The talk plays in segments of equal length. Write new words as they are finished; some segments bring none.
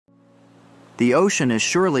The ocean is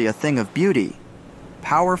surely a thing of beauty.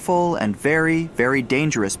 Powerful and very, very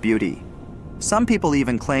dangerous beauty. Some people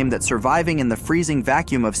even claim that surviving in the freezing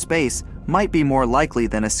vacuum of space might be more likely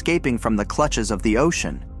than escaping from the clutches of the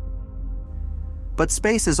ocean. But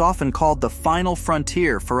space is often called the final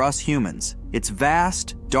frontier for us humans. It's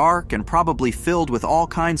vast, dark, and probably filled with all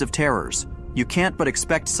kinds of terrors. You can't but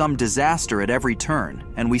expect some disaster at every turn,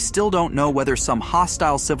 and we still don't know whether some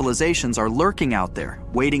hostile civilizations are lurking out there,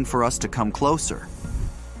 waiting for us to come closer.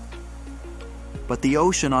 But the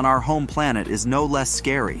ocean on our home planet is no less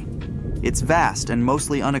scary. It's vast and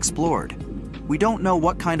mostly unexplored. We don't know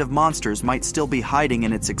what kind of monsters might still be hiding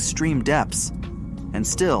in its extreme depths. And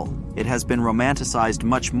still, it has been romanticized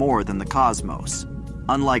much more than the cosmos.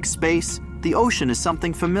 Unlike space, the ocean is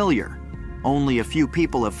something familiar. Only a few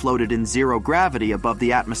people have floated in zero gravity above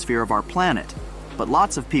the atmosphere of our planet, but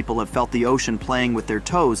lots of people have felt the ocean playing with their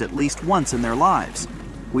toes at least once in their lives.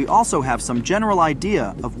 We also have some general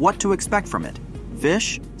idea of what to expect from it.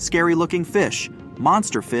 Fish, scary-looking fish,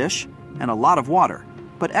 monster fish, and a lot of water.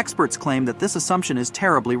 But experts claim that this assumption is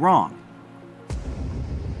terribly wrong.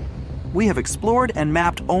 We have explored and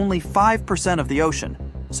mapped only 5% of the ocean.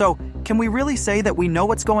 So, can we really say that we know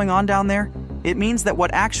what's going on down there? It means that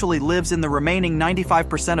what actually lives in the remaining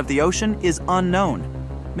 95% of the ocean is unknown.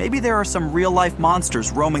 Maybe there are some real-life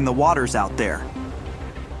monsters roaming the waters out there.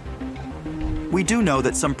 We do know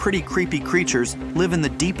that some pretty creepy creatures live in the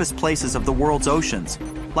deepest places of the world's oceans,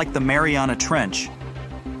 like the Mariana Trench.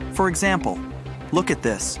 For example, look at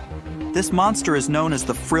this. This monster is known as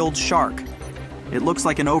the frilled shark. It looks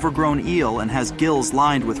like an overgrown eel and has gills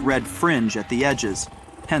lined with red fringe at the edges,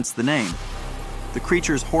 hence the name. The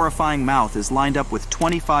creature's horrifying mouth is lined up with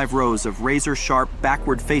 25 rows of razor-sharp,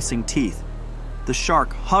 backward-facing teeth. The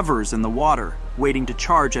shark hovers in the water, waiting to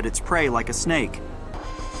charge at its prey like a snake.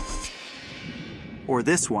 Or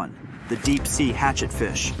this one, the deep-sea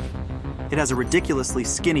hatchetfish. It has a ridiculously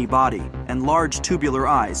skinny body and large tubular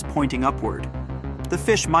eyes pointing upward. The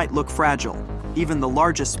fish might look fragile. Even the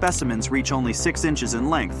largest specimens reach only 6 inches in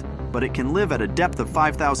length, but it can live at a depth of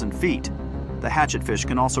 5,000 feet. The hatchetfish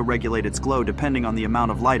can also regulate its glow depending on the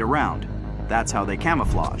amount of light around. That's how they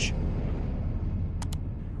camouflage.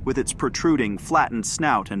 With its protruding, flattened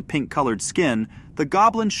snout and pink-colored skin, the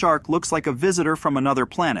goblin shark looks like a visitor from another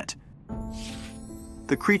planet.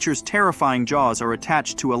 The creature's terrifying jaws are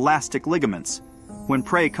attached to elastic ligaments. When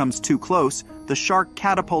prey comes too close, the shark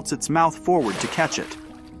catapults its mouth forward to catch it.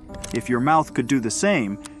 If your mouth could do the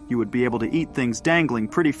same, you would be able to eat things dangling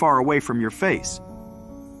pretty far away from your face.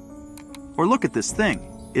 Or look at this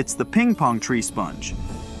thing. It's the ping-pong tree sponge.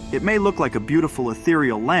 It may look like a beautiful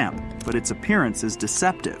ethereal lamp, but its appearance is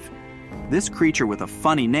deceptive. This creature with a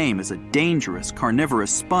funny name is a dangerous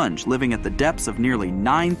carnivorous sponge living at the depths of nearly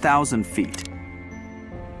 9,000 feet.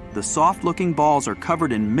 The soft-looking balls are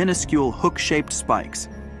covered in minuscule hook-shaped spikes.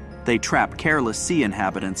 They trap careless sea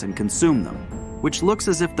inhabitants and consume them, which looks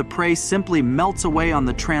as if the prey simply melts away on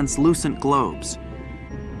the translucent globes.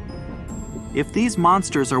 If these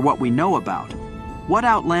monsters are what we know about, what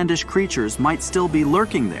outlandish creatures might still be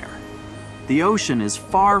lurking there? The ocean is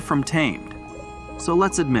far from tamed. So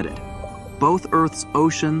let's admit it, both Earth's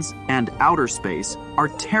oceans and outer space are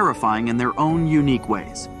terrifying in their own unique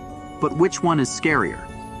ways. But which one is scarier?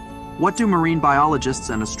 What do marine biologists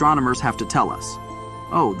and astronomers have to tell us?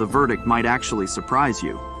 Oh, the verdict might actually surprise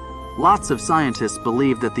you. Lots of scientists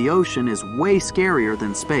believe that the ocean is way scarier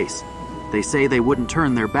than space. They say they wouldn't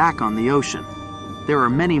turn their back on the ocean. There are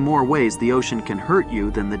many more ways the ocean can hurt you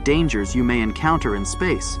than the dangers you may encounter in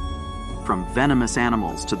space. From venomous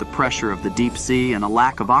animals to the pressure of the deep sea and a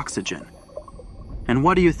lack of oxygen. And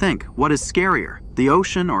what do you think? What is scarier, the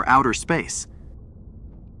ocean or outer space?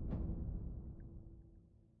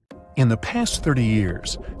 In the past 30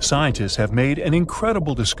 years, scientists have made an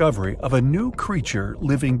incredible discovery of a new creature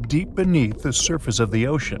living deep beneath the surface of the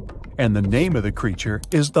ocean. And the name of the creature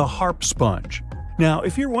is the harp sponge. Now,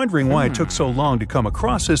 if you're wondering why it took so long to come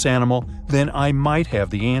across this animal, then I might have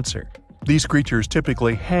the answer. These creatures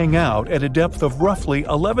typically hang out at a depth of roughly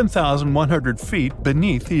 11,100 feet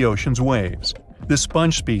beneath the ocean's waves. This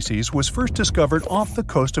sponge species was first discovered off the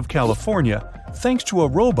coast of California thanks to a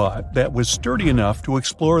robot that was sturdy enough to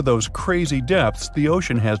explore those crazy depths the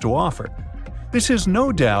ocean has to offer. This is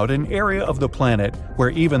no doubt an area of the planet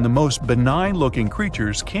where even the most benign-looking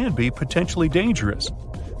creatures can be potentially dangerous.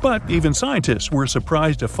 But even scientists were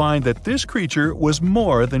surprised to find that this creature was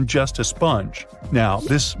more than just a sponge. Now,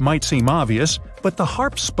 this might seem obvious, but the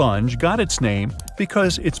harp sponge got its name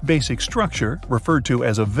because its basic structure, referred to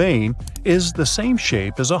as a vein, is the same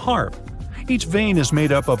shape as a harp. Each vein is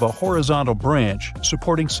made up of a horizontal branch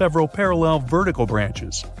supporting several parallel vertical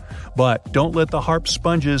branches. But don't let the harp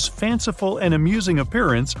sponge's fanciful and amusing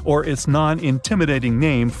appearance or its non-intimidating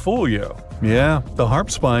name fool you. Yeah, the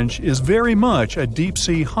harp sponge is very much a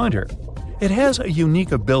deep-sea hunter. It has a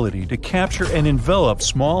unique ability to capture and envelop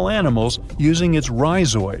small animals using its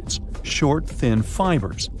rhizoids, short, thin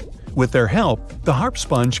fibers. With their help, the harp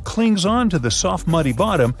sponge clings on to the soft muddy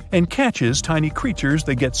bottom and catches tiny creatures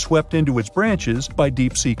that get swept into its branches by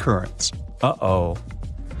deep-sea currents. Uh-oh.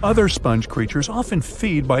 Other sponge creatures often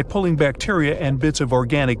feed by pulling bacteria and bits of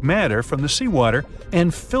organic matter from the seawater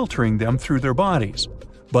and filtering them through their bodies.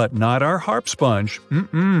 But not our harp sponge.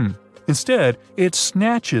 Instead, it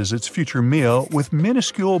snatches its future meal with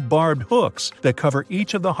minuscule barbed hooks that cover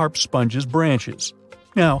each of the harp sponge's branches.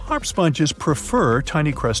 Now, harp sponges prefer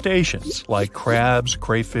tiny crustaceans like crabs,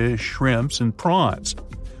 crayfish, shrimps, and prawns.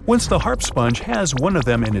 Once the harp sponge has one of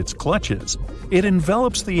them in its clutches, it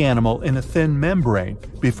envelops the animal in a thin membrane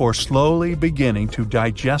before slowly beginning to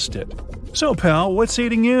digest it. So, pal, what's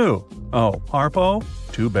eating you? Oh, Harpo?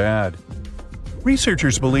 Too bad.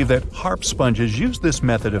 Researchers believe that harp sponges use this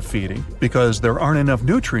method of feeding because there aren't enough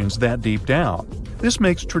nutrients that deep down. This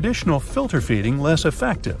makes traditional filter feeding less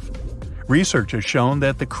effective. Research has shown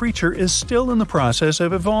that the creature is still in the process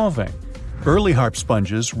of evolving. Early harp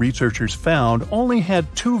sponges researchers found only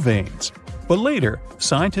had 2 veins, but later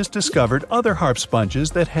scientists discovered other harp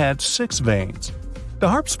sponges that had 6 veins. The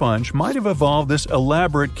harp sponge might have evolved this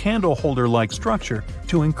elaborate candle holder-like structure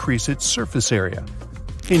to increase its surface area.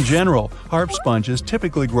 In general, harp sponges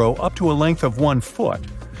typically grow up to a length of 1 foot,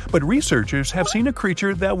 but researchers have seen a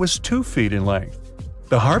creature that was 2 feet in length.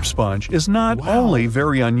 The harp sponge is not only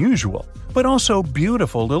very unusual, but also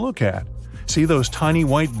beautiful to look at. See those tiny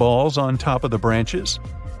white balls on top of the branches?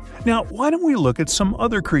 Now, why don't we look at some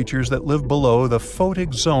other creatures that live below the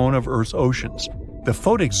photic zone of Earth's oceans? The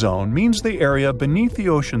photic zone means the area beneath the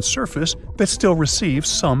ocean's surface that still receives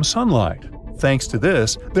some sunlight. Thanks to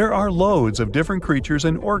this, there are loads of different creatures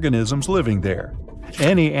and organisms living there.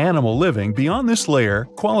 Any animal living beyond this layer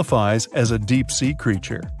qualifies as a deep-sea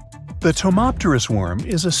creature. The Tomopterus worm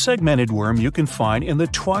is a segmented worm you can find in the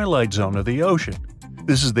twilight zone of the ocean.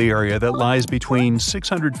 This is the area that lies between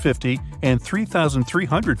 650 and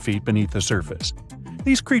 3,300 feet beneath the surface.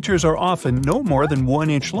 These creatures are often no more than 1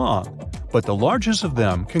 inch long, but the largest of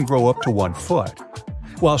them can grow up to 1 foot.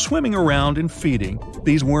 While swimming around and feeding,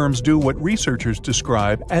 these worms do what researchers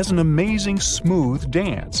describe as an amazing smooth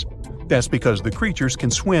dance. That's because the creatures can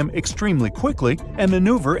swim extremely quickly and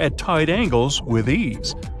maneuver at tight angles with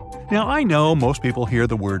ease. Now, I know most people hear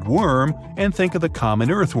the word worm and think of the common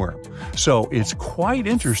earthworm, so it's quite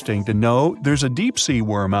interesting to know there's a deep-sea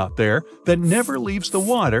worm out there that never leaves the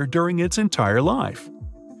water during its entire life.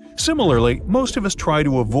 Similarly, most of us try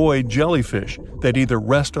to avoid jellyfish that either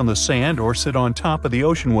rest on the sand or sit on top of the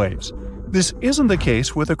ocean waves. This isn't the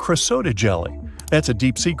case with a chrysota jelly. That's a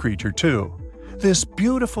deep-sea creature too. This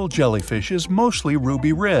beautiful jellyfish is mostly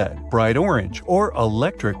ruby red, bright orange, or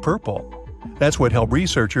electric purple. That's what helped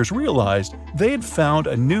researchers realize they had found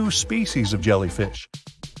a new species of jellyfish.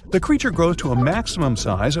 The creature grows to a maximum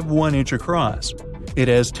size of 1 inch across. It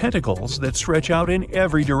has tentacles that stretch out in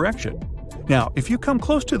every direction. Now, if you come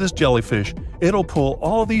close to this jellyfish, it'll pull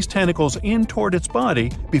all these tentacles in toward its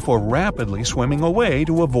body before rapidly swimming away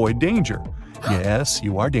to avoid danger. Yes,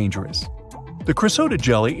 you are dangerous. The chrysota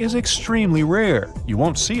jelly is extremely rare. You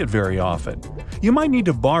won't see it very often. You might need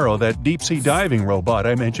to borrow that deep-sea diving robot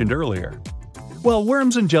I mentioned earlier. While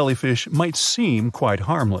worms and jellyfish might seem quite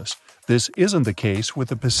harmless, this isn't the case with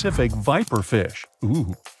the Pacific viperfish.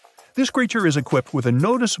 Ooh. This creature is equipped with a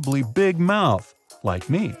noticeably big mouth, like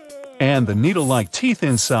me. And the needle-like teeth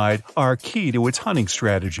inside are key to its hunting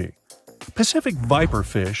strategy. Pacific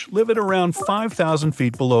viperfish live at around 5,000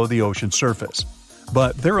 feet below the ocean surface.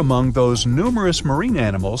 But they're among those numerous marine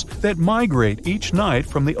animals that migrate each night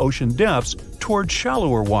from the ocean depths toward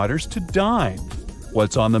shallower waters to dine.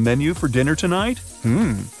 What's on the menu for dinner tonight?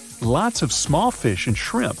 Lots of small fish and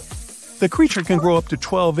shrimp. The creature can grow up to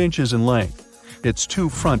 12 inches in length. Its 2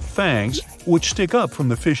 front fangs, which stick up from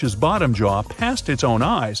the fish's bottom jaw past its own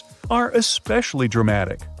eyes, are especially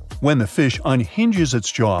dramatic. When the fish unhinges its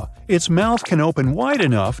jaw, its mouth can open wide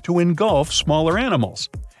enough to engulf smaller animals,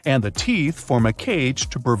 and the teeth form a cage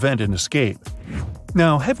to prevent an escape.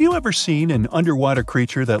 Now, have you ever seen an underwater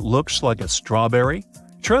creature that looks like a strawberry?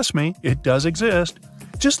 Trust me, it does exist.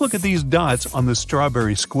 Just look at these dots on the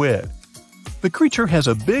strawberry squid. The creature has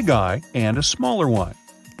a big eye and a smaller one.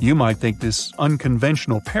 You might think this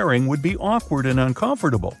unconventional pairing would be awkward and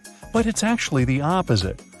uncomfortable, but it's actually the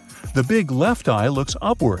opposite. The big left eye looks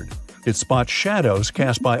upward. It spots shadows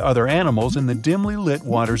cast by other animals in the dimly lit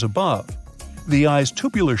waters above. The eye's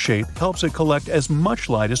tubular shape helps it collect as much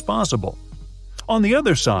light as possible. On the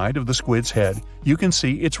other side of the squid's head, you can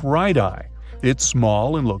see its right eye. It's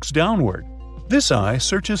small and looks downward. This eye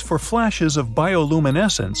searches for flashes of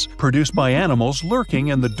bioluminescence produced by animals lurking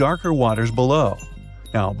in the darker waters below.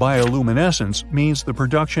 Now, bioluminescence means the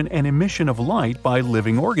production and emission of light by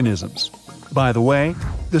living organisms. By the way,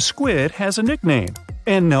 the squid has a nickname.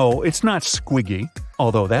 And no, it's not Squiggy,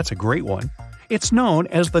 although that's a great one. It's known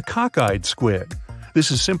as the cockeyed squid. This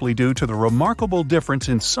is simply due to the remarkable difference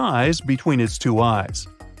in size between its two eyes.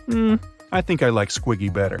 I think I like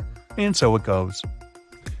Squiggy better, and so it goes.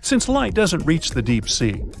 Since light doesn't reach the deep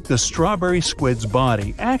sea, the strawberry squid's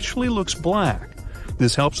body actually looks black.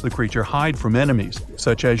 This helps the creature hide from enemies,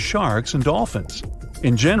 such as sharks and dolphins.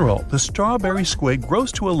 In general, the strawberry squid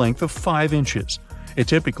grows to a length of 5 inches. It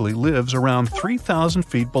typically lives around 3,000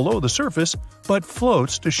 feet below the surface, but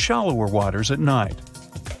floats to shallower waters at night.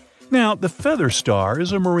 Now, the feather star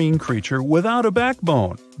is a marine creature without a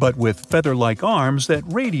backbone, but with feather-like arms that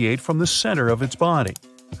radiate from the center of its body.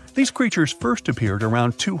 These creatures first appeared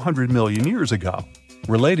around 200 million years ago.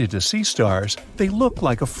 Related to sea stars, they look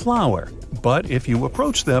like a flower, but if you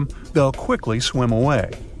approach them, they'll quickly swim away.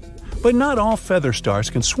 But not all feather stars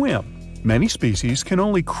can swim. Many species can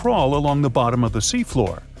only crawl along the bottom of the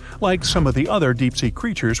seafloor. Like some of the other deep-sea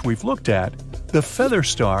creatures we've looked at, the feather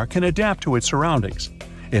star can adapt to its surroundings.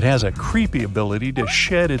 It has a creepy ability to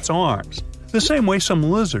shed its arms, the same way some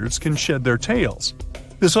lizards can shed their tails.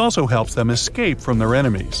 This also helps them escape from their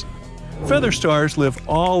enemies. Feather stars live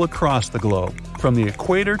all across the globe, from the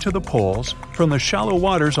equator to the poles, from the shallow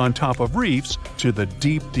waters on top of reefs to the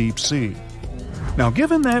deep, deep sea. Now,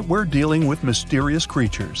 given that we're dealing with mysterious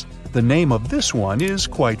creatures, the name of this one is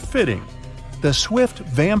quite fitting. The swift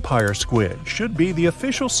vampire squid should be the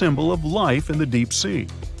official symbol of life in the deep sea.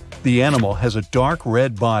 The animal has a dark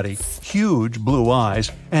red body, huge blue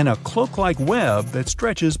eyes, and a cloak-like web that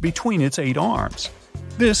stretches between its 8 arms.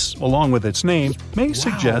 This, along with its name, may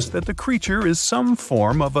suggest that the creature is some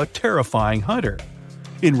form of a terrifying hunter.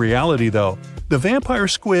 In reality, though, the vampire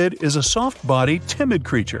squid is a soft-bodied, timid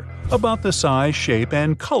creature, about the size, shape,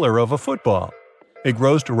 and color of a football. It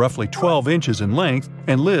grows to roughly 12 inches in length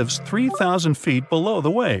and lives 3,000 feet below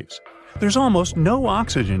the waves. There's almost no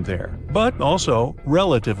oxygen there, but also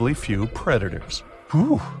relatively few predators.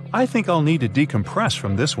 Whew, I think I'll need to decompress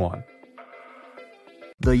from this one.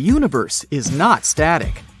 The universe is not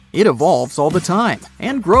static. It evolves all the time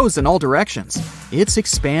and grows in all directions. It's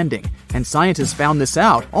expanding, and scientists found this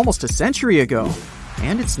out almost a century ago.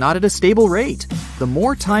 And it's not at a stable rate. The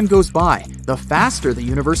more time goes by, the faster the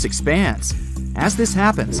universe expands. As this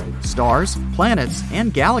happens, stars, planets,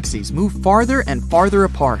 and galaxies move farther and farther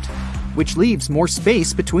apart, which leaves more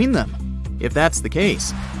space between them. If that's the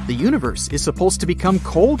case, the universe is supposed to become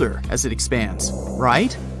colder as it expands,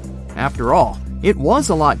 right? After all, it was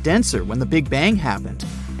a lot denser when the Big Bang happened,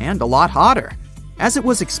 and a lot hotter. As it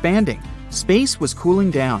was expanding, space was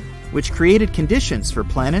cooling down, which created conditions for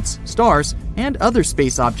planets, stars, and other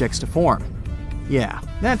space objects to form. Yeah,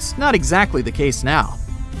 that's not exactly the case now.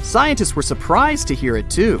 Scientists were surprised to hear it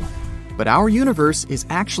too. But our universe is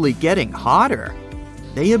actually getting hotter.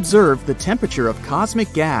 They observed the temperature of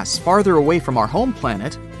cosmic gas farther away from our home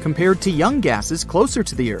planet compared to young gases closer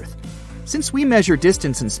to the Earth. Since we measure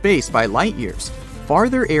distance in space by light years,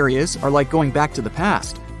 farther areas are like going back to the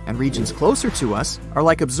past, and regions closer to us are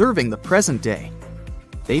like observing the present day.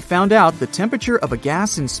 They found out the temperature of a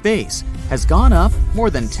gas in space has gone up more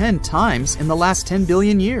than 10 times in the last 10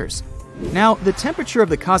 billion years. Now, the temperature of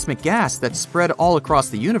the cosmic gas that's spread all across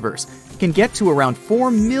the universe can get to around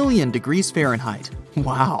 4 million degrees Fahrenheit.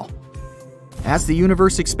 Wow! As the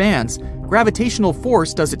universe expands, gravitational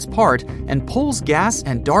force does its part and pulls gas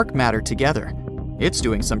and dark matter together. It's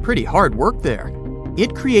doing some pretty hard work there.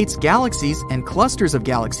 It creates galaxies and clusters of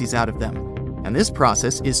galaxies out of them. And this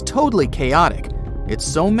process is totally chaotic. It's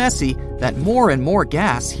so messy that more and more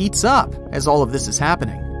gas heats up as all of this is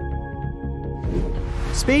happening.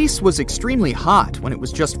 Space was extremely hot when it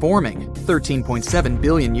was just forming 13.7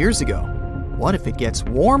 billion years ago. What if it gets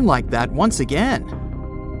warm like that once again?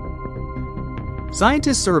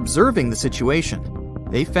 Scientists are observing the situation.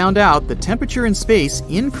 They found out the temperature in space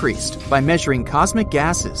increased by measuring cosmic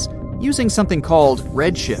gases using something called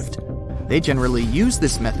redshift. They generally use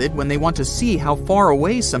this method when they want to see how far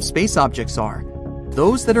away some space objects are.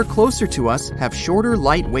 Those that are closer to us have shorter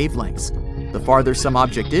light wavelengths. The farther some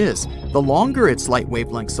object is, the longer its light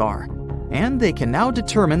wavelengths are. And they can now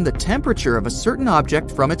determine the temperature of a certain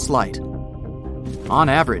object from its light. On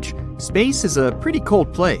average, space is a pretty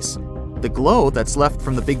cold place. The glow that's left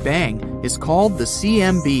from the Big Bang is called the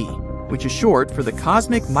CMB, which is short for the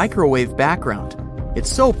cosmic microwave background.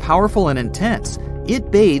 It's so powerful and intense,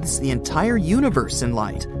 it bathes the entire universe in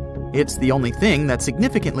light. It's the only thing that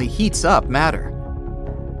significantly heats up matter.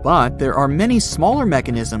 But there are many smaller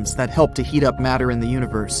mechanisms that help to heat up matter in the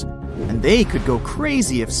universe, and they could go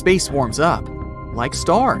crazy if space warms up. Like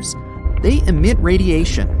stars. They emit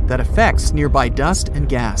radiation that affects nearby dust and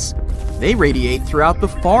gas. They radiate throughout the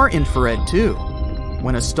far infrared too.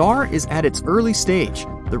 When a star is at its early stage,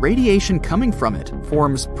 the radiation coming from it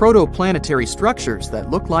forms protoplanetary structures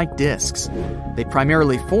that look like disks. They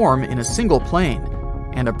primarily form in a single plane,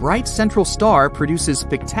 and a bright central star produces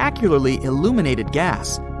spectacularly illuminated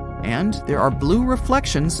gas, and there are blue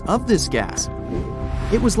reflections of this gas.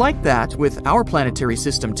 It was like that with our planetary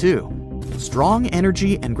system too. Strong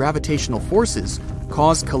energy and gravitational forces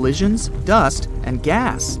cause collisions, dust, and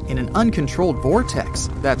gas in an uncontrolled vortex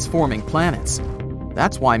that's forming planets.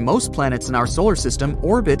 That's why most planets in our solar system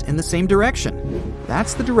orbit in the same direction.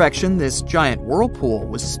 That's the direction this giant whirlpool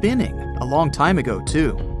was spinning a long time ago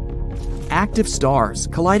too. Active stars,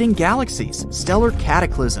 colliding galaxies, stellar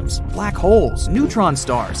cataclysms, black holes, neutron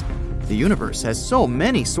stars. The universe has so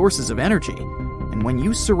many sources of energy. And when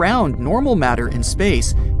you surround normal matter in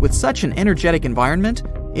space with such an energetic environment,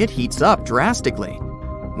 it heats up drastically.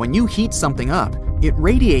 When you heat something up, it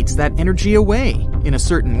radiates that energy away in a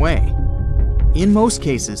certain way. In most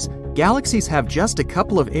cases, galaxies have just a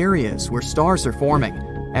couple of areas where stars are forming,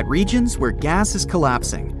 at regions where gas is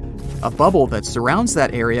collapsing. A bubble that surrounds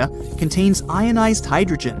that area contains ionized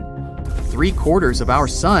hydrogen. 3/4 of our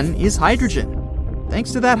sun is hydrogen.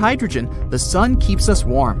 Thanks to that hydrogen, the sun keeps us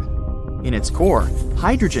warm. In its core,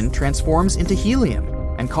 hydrogen transforms into helium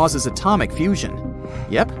and causes atomic fusion.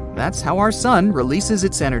 Yep, that's how our sun releases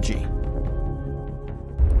its energy.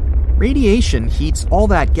 Radiation heats all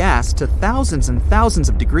that gas to thousands and thousands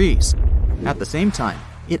of degrees. At the same time,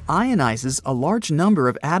 it ionizes a large number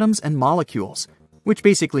of atoms and molecules, which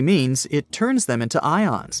basically means it turns them into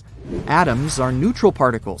ions. Atoms are neutral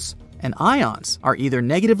particles, and ions are either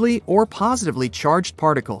negatively or positively charged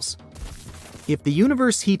particles. If the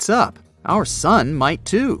universe heats up, our sun might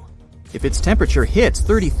too. If its temperature hits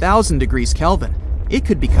 30,000 degrees Kelvin, it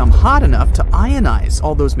could become hot enough to ionize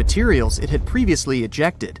all those materials it had previously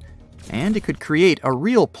ejected, and it could create a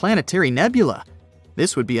real planetary nebula.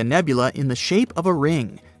 This would be a nebula in the shape of a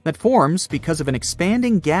ring that forms because of an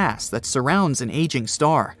expanding gas that surrounds an aging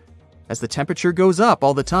star. As the temperature goes up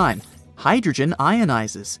all the time, hydrogen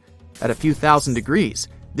ionizes. At a few thousand degrees,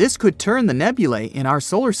 this could turn the nebulae in our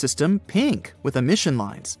solar system pink with emission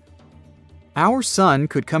lines. Our sun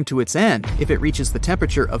could come to its end if it reaches the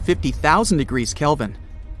temperature of 50,000 degrees Kelvin.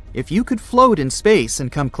 If you could float in space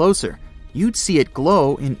and come closer, you'd see it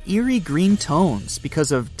glow in eerie green tones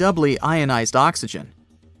because of doubly ionized oxygen.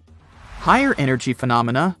 Higher energy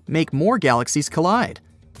phenomena make more galaxies collide.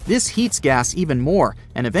 This heats gas even more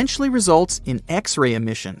and eventually results in X-ray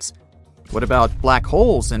emissions. What about black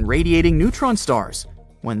holes and radiating neutron stars?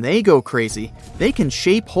 When they go crazy, they can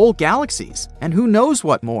shape whole galaxies, and who knows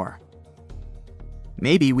what more.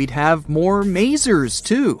 Maybe we'd have more masers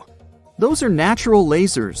too. Those are natural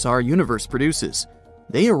lasers our universe produces.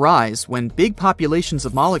 They arise when big populations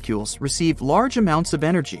of molecules receive large amounts of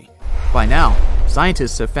energy. By now,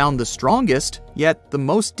 scientists have found the strongest, yet the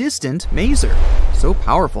most distant maser. So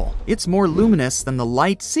powerful, it's more luminous than the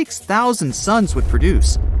light 6,000 suns would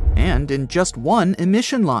produce, and in just one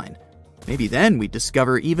emission line. Maybe then we'd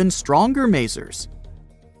discover even stronger masers.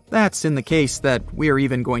 That's in the case that we're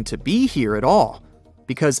even going to be here at all.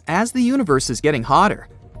 Because as the universe is getting hotter,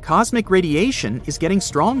 cosmic radiation is getting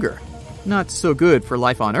stronger. Not so good for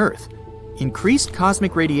life on Earth. Increased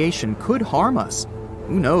cosmic radiation could harm us.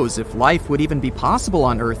 Who knows if life would even be possible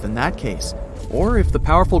on Earth in that case, or if the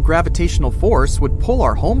powerful gravitational force would pull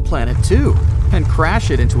our home planet too, and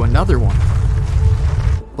crash it into another one.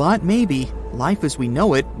 But maybe life as we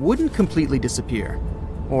know it wouldn't completely disappear.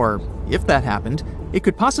 Or, if that happened, it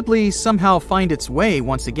could possibly somehow find its way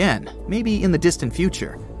once again, maybe in the distant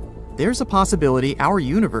future. There's a possibility our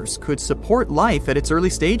universe could support life at its early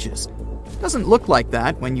stages. Doesn't look like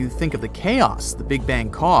that when you think of the chaos the Big Bang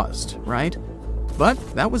caused, right? But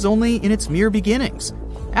that was only in its mere beginnings.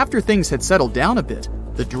 After things had settled down a bit,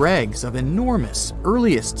 the dregs of enormous,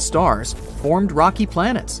 earliest stars formed rocky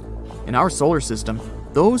planets. In our solar system,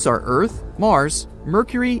 those are Earth, Mars,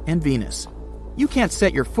 Mercury, and Venus. You can't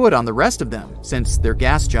set your foot on the rest of them since they're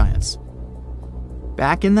gas giants.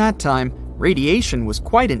 Back in that time, radiation was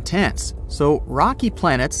quite intense, so rocky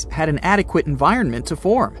planets had an adequate environment to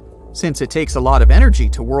form, since it takes a lot of energy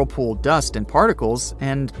to whirlpool dust and particles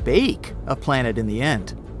and bake a planet in the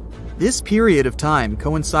end. This period of time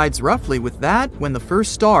coincides roughly with that when the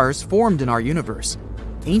first stars formed in our universe.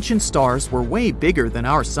 Ancient stars were way bigger than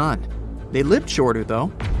our sun. They lived shorter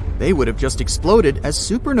though. They would have just exploded as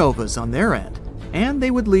supernovas on their end, and they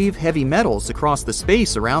would leave heavy metals across the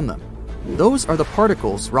space around them. Those are the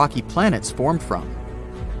particles rocky planets formed from.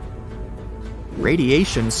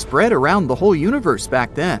 Radiation spread around the whole universe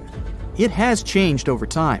back then. It has changed over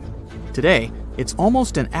time. Today, it's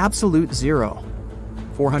almost an absolute zero.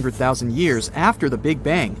 400,000 years after the Big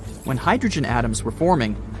Bang, when hydrogen atoms were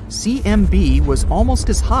forming, CMB was almost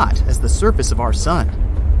as hot as the surface of our sun.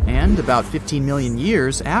 And about 15 million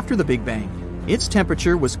years after the Big Bang, its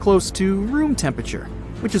temperature was close to room temperature,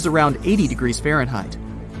 which is around 80 degrees Fahrenheit.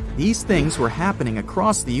 These things were happening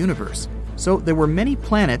across the universe, so there were many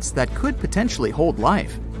planets that could potentially hold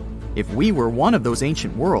life. If we were one of those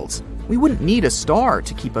ancient worlds, we wouldn't need a star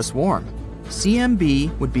to keep us warm.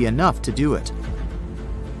 CMB would be enough to do it.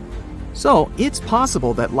 So, it's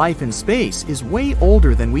possible that life in space is way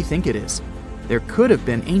older than we think it is. There could have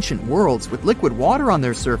been ancient worlds with liquid water on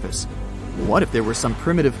their surface. What if there were some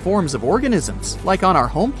primitive forms of organisms, like on our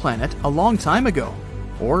home planet a long time ago?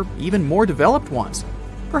 Or even more developed ones?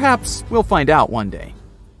 Perhaps we'll find out one day.